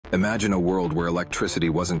Imagine a world where electricity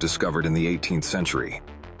wasn't discovered in the 18th century,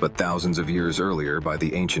 but thousands of years earlier by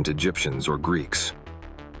the ancient Egyptians or Greeks.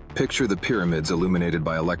 Picture the pyramids illuminated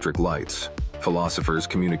by electric lights, philosophers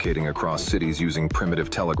communicating across cities using primitive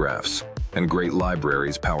telegraphs, and great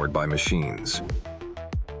libraries powered by machines.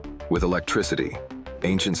 With electricity,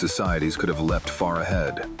 ancient societies could have leapt far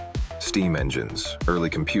ahead. Steam engines, early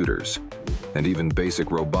computers, and even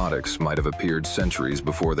basic robotics might have appeared centuries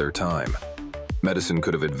before their time. Medicine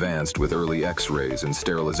could have advanced with early X-rays and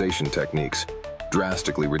sterilization techniques,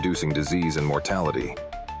 drastically reducing disease and mortality.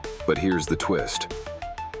 But here's the twist.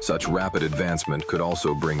 Such rapid advancement could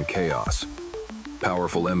also bring chaos.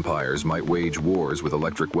 Powerful empires might wage wars with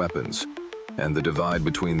electric weapons, and the divide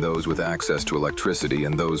between those with access to electricity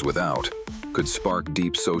and those without could spark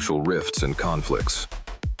deep social rifts and conflicts.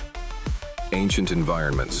 Ancient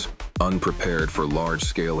environments, unprepared for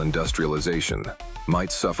large-scale industrialization,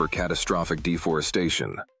 might suffer catastrophic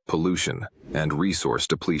deforestation, pollution, and resource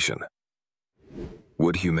depletion.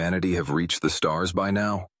 Would humanity have reached the stars by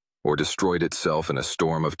now, or destroyed itself in a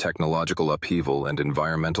storm of technological upheaval and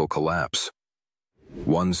environmental collapse?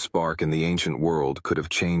 One spark in the ancient world could have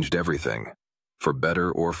changed everything, for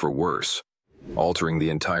better or for worse, altering the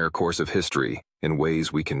entire course of history in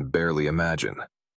ways we can barely imagine.